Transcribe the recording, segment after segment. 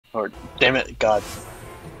Or damn it, God.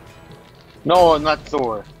 No, not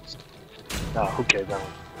Thor. No, who cares that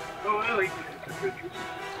one? Oh, I like the pictures.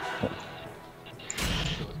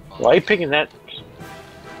 Why are you picking that?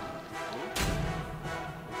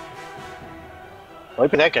 Why are you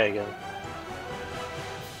picking that guy again?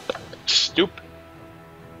 Stupid.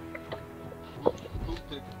 Who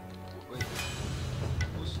picked? Wait.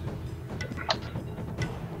 Who's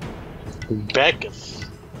stupid? Bacchus.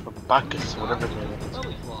 Or Bacchus, whatever his name is.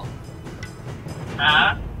 Belly flop.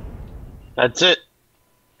 That's it.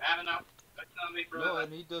 I don't know. That's not me for No,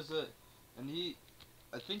 and he does it. And he.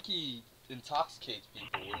 I think he intoxicates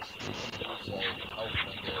people, which improves health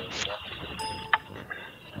when they're walking.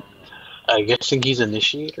 I guess think he's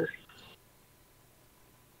initiator.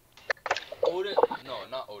 Odin? No,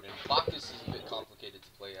 not Odin. Bacchus is a bit complicated to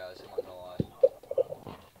play as, I'm not gonna lie.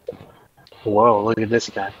 Whoa, look at this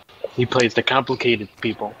guy. He plays the complicated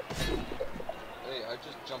people. Hey, I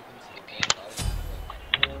just jumped into the game.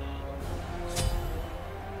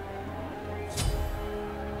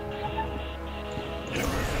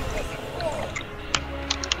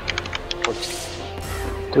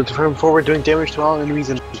 To turn forward, doing damage to all enemies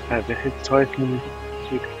and have to hit twice.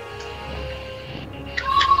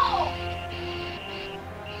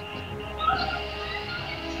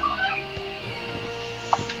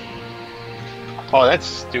 Oh, that's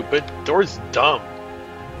stupid. Thor's dumb.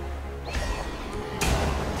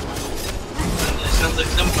 That sounds like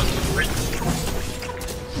someone's written.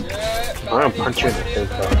 Shit, I'm gonna punch you in the face,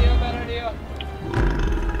 though.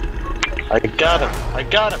 I got him! I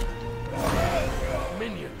got him!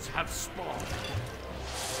 Minions have spawned.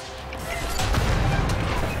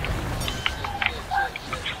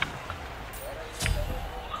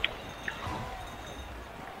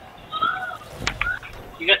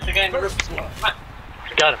 You got the guy in the roof.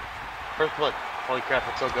 Got him. First blood. Holy crap,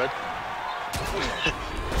 that's so good.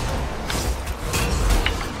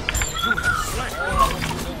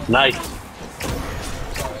 Nice.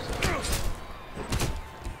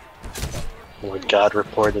 Oh my god,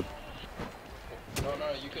 reported. No,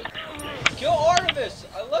 you could kill Artemis!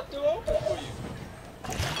 I left it open for you.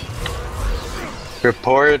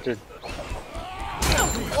 Reported.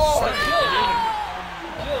 Oh, I killed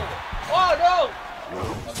it! Oh no!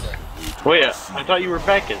 I'm dead. Wait, I thought you were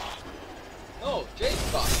Bacchus. No,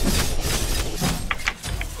 Jake's back.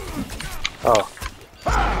 Oh.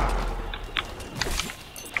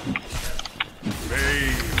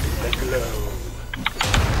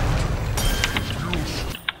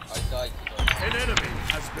 I died. An enemy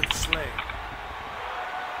has been slain.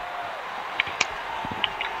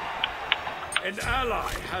 An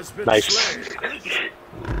ally has been Nice. slain.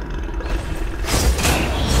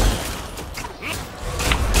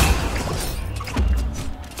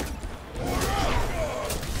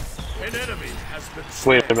 An enemy has been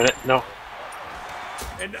slain. Wait a minute, no.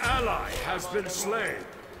 An ally has been slain.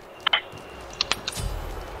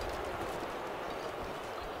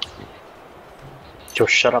 Joe,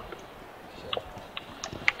 shut up.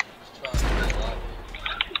 Just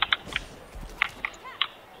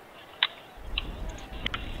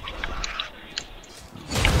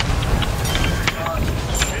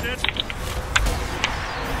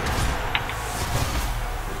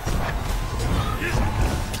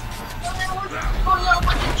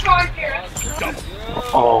trying to stay alive.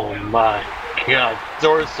 Oh my god,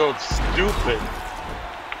 Thor is so stupid.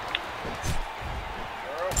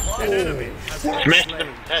 An enemy has been Smashed him slain. in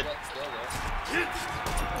the head.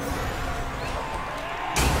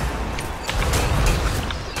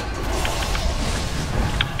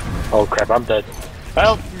 Oh crap, I'm dead.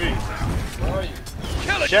 Help me! Where are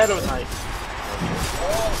you? Shadow Knight.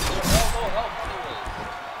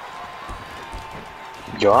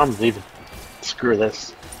 Yo, I'm leaving. Screw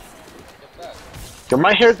this. Get back. Yo,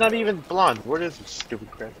 my hair's not even blonde. What is this stupid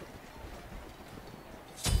crap?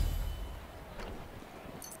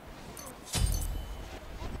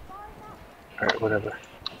 Alright, whatever.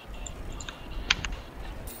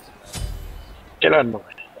 Get out of my way.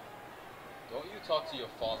 Don't you talk to your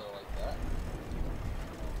father like that.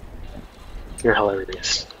 You're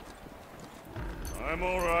hilarious. I'm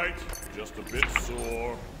alright, just a bit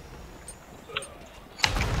sore.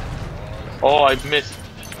 Oh, I missed.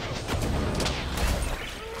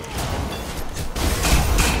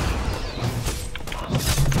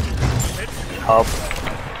 Help.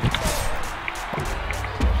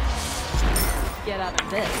 Get out of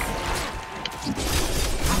this.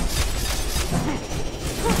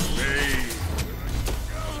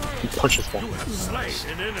 He punches that. You have slain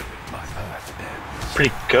an enemy.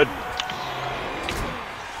 Pretty good.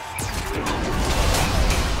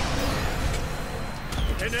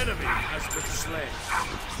 An enemy has been slain.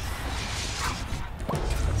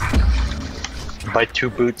 Buy 2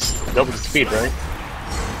 boots, double the speed, right?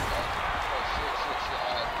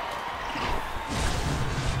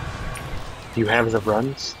 Do you have the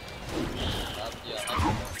runs?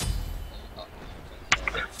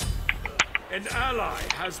 An ally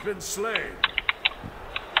has been slain.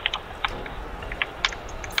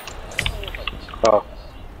 Oh.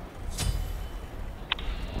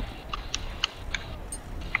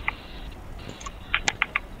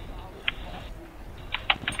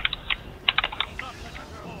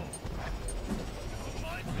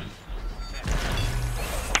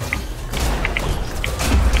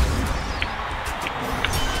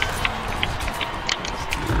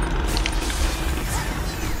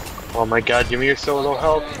 Oh my god, give me your solo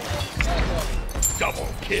help. Double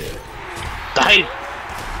kill. Die!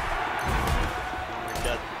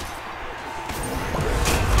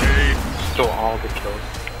 Stole all the kills.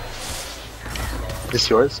 Is this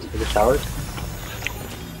yours? Is it ours?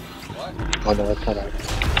 Oh no, that's not ours.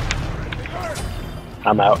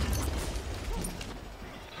 I'm out.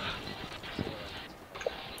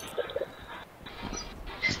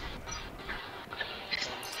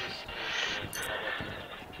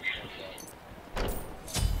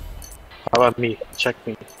 How about me? Check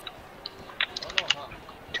me.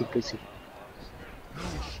 Too busy.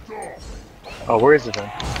 Oh, where is it then?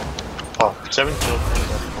 Oh, 7 kills.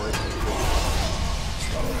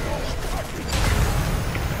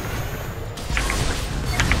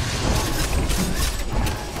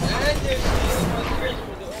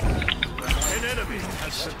 An enemy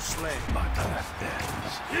has been slain.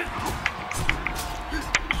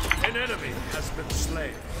 An enemy has been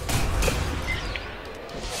slain.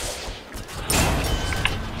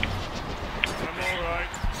 I'm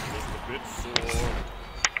alright. Just a bit sore.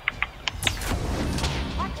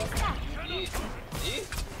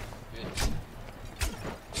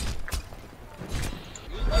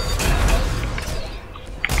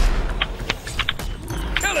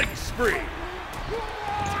 Killing spree.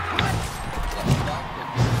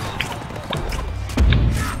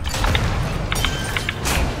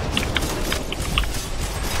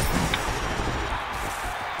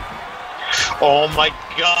 Oh my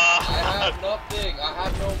god! I have nothing. I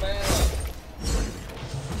have no mana.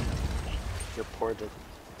 You're poor dude.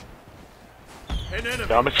 An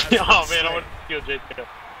enemy Oh man, has I been want slain. to steal JK. Yeah,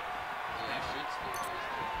 you should steal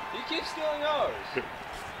this. He keeps stealing ours.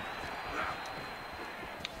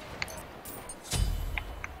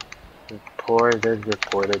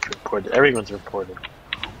 Reported. Everyone's reported.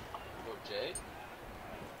 Oh, Jay?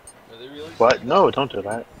 Are they really What? saying No, don't do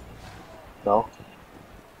that. No.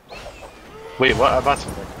 Wait, what? I bought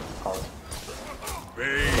something. Oh,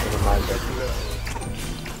 never mind that.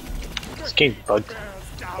 This game's bugged.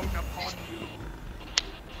 Down upon you.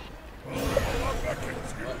 Oh, I got a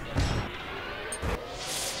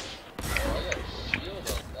shield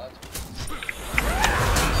up. That's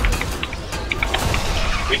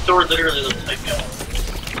Victor literally looks like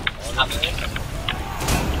nothing.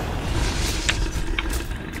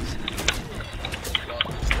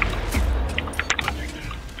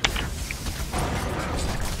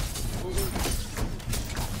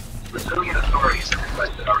 The civilian authorities have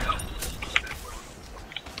requested our help.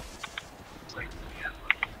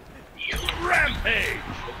 Rampage!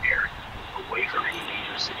 Area, away from any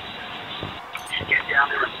major city. Get down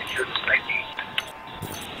there and secure the Smite gate.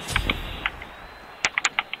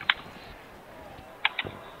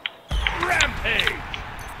 Rampage!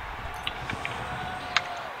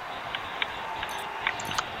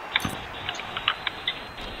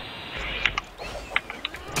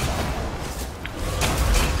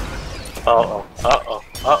 Uh-oh. Uh-oh.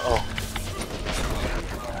 Uh-oh.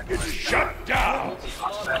 Shut down!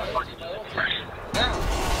 now.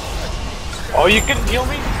 Oh, you couldn't heal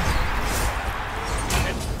me? I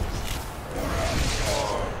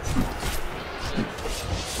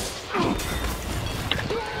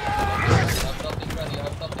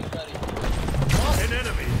have nothing ready. An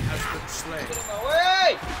enemy has been slain. Get in my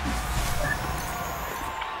way!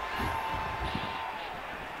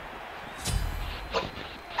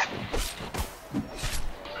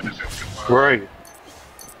 Where are you?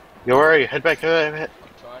 Yo, where are you? Head back, head back. I'm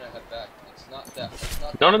trying to head back. It's not that. It's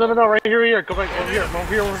not No, that no, no, no, no, right here, here. Go back, over here, over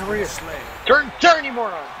here, over here. Slain. Turn, you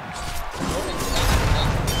moron!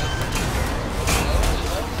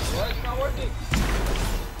 Why it's not working?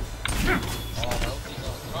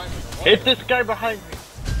 Oh, Hit this guy behind me.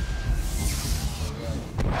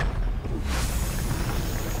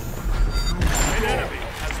 An enemy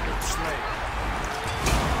has been slain.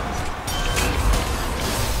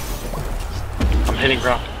 I'm hitting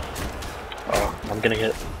ground. Oh, I'm gonna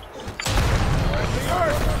hit.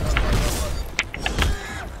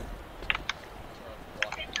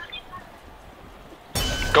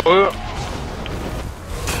 Oh.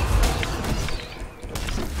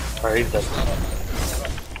 Alright, he's dead.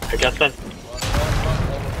 I guess then.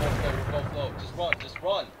 Run, just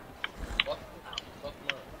run. Fuck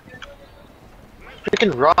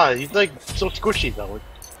Freaking Raw, he's like so squishy though.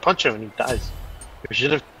 Punch him and he dies. We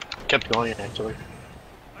should have kept going actually.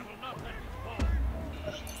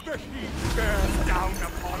 The heat bears down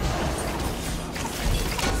upon us.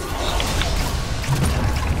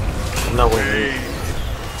 No way.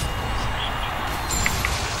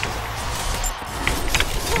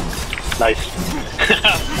 Nice.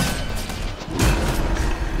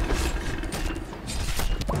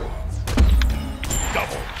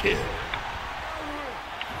 Double kill.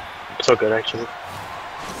 So good actually.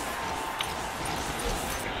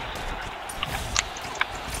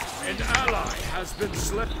 An ally has been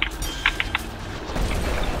slain.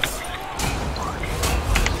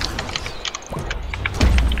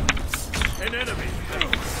 An enemy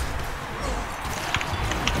has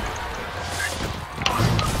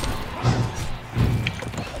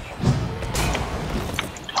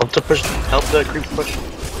Help the creep push.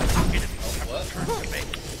 what?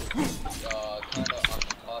 Kinda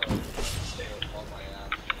avocado on my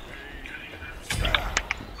ass.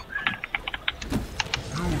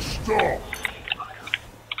 you stop.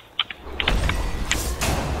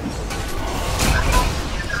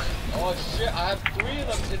 Oh shit, I have 3 of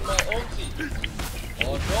them in my ulti.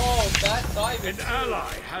 Oh no, that time An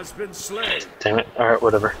ally has been slain. Damn it. Alright,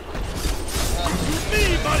 whatever. To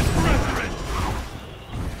me, my brethren.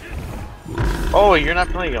 Oh, you're not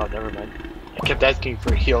playing? Oh, never mind. I kept asking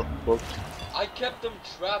for a heal. Well, I kept them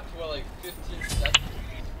trapped for like 15 seconds.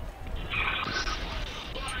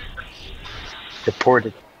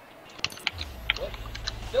 reported. What?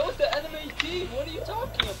 That was the enemy team, what are you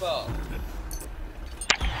talking about?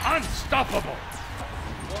 Unstoppable.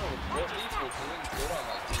 No, what people doing good on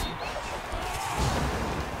my team?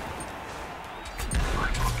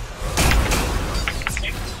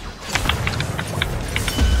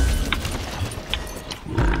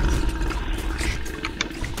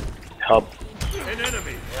 Help. An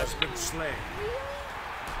enemy has been slain.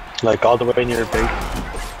 Like all the way near your base.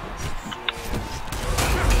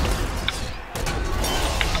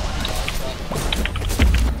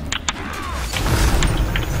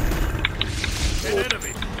 An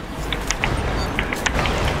enemy.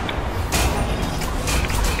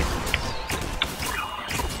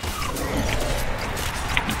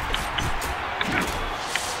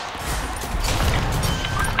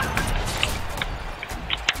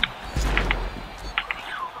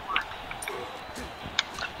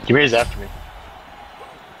 Ymir's after me.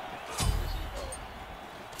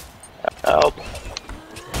 Help.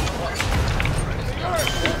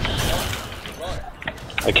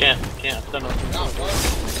 I can't. I've done nothing.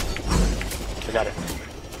 I got it.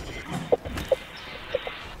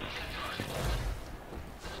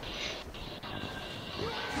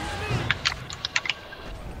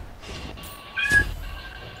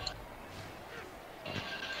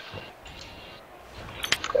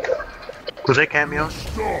 Was that cameo?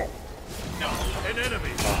 Stop. An enemy.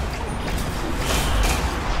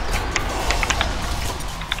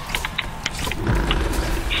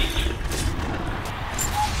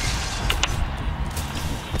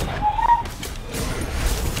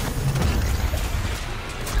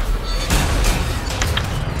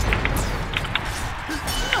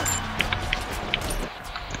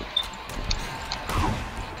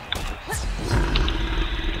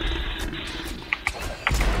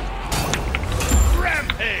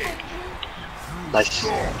 Nice.